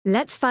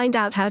Let's find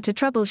out how to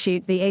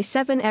troubleshoot the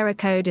A7 error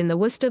code in the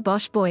Worcester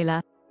Bosch boiler.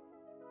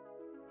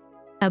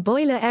 A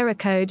boiler error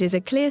code is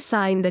a clear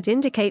sign that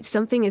indicates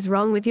something is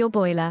wrong with your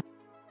boiler.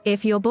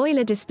 If your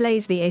boiler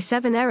displays the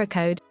A7 error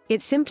code,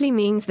 it simply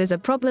means there's a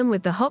problem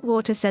with the hot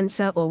water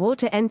sensor or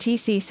water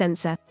NTC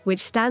sensor, which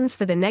stands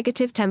for the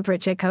negative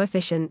temperature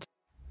coefficient.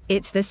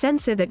 It's the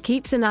sensor that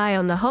keeps an eye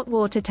on the hot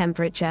water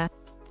temperature.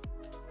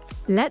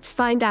 Let's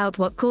find out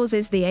what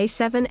causes the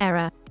A7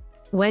 error.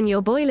 When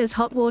your boiler's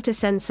hot water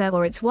sensor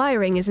or its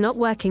wiring is not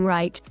working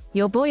right,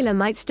 your boiler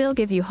might still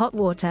give you hot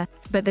water,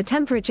 but the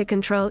temperature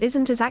control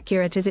isn't as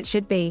accurate as it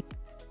should be.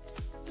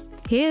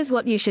 Here's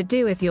what you should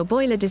do if your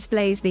boiler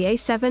displays the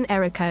A7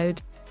 error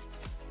code.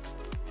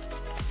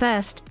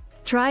 First,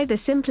 try the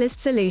simplest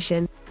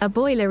solution, a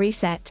boiler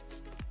reset.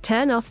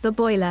 Turn off the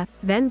boiler,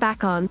 then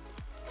back on.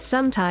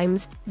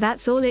 Sometimes,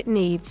 that's all it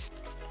needs.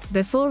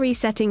 Before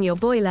resetting your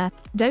boiler,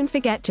 don't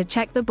forget to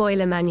check the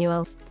boiler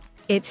manual.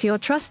 It's your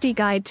trusty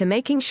guide to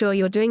making sure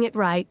you're doing it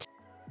right.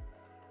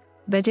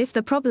 But if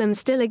the problem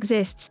still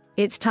exists,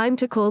 it's time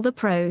to call the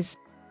pros.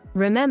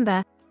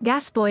 Remember,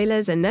 gas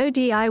boilers are no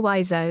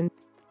DIY zone.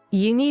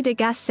 You need a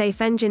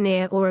gas-safe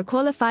engineer or a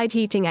qualified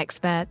heating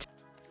expert.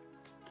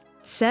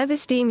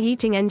 Service steam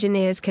heating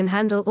engineers can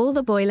handle all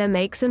the boiler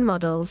makes and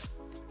models.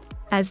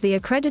 As the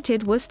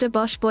accredited Worcester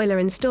Bosch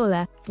boiler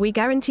installer, we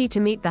guarantee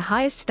to meet the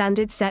highest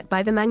standards set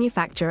by the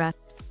manufacturer.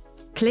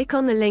 Click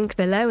on the link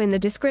below in the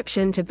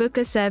description to book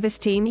a service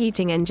team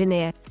heating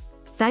engineer.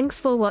 Thanks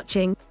for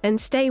watching, and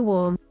stay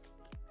warm.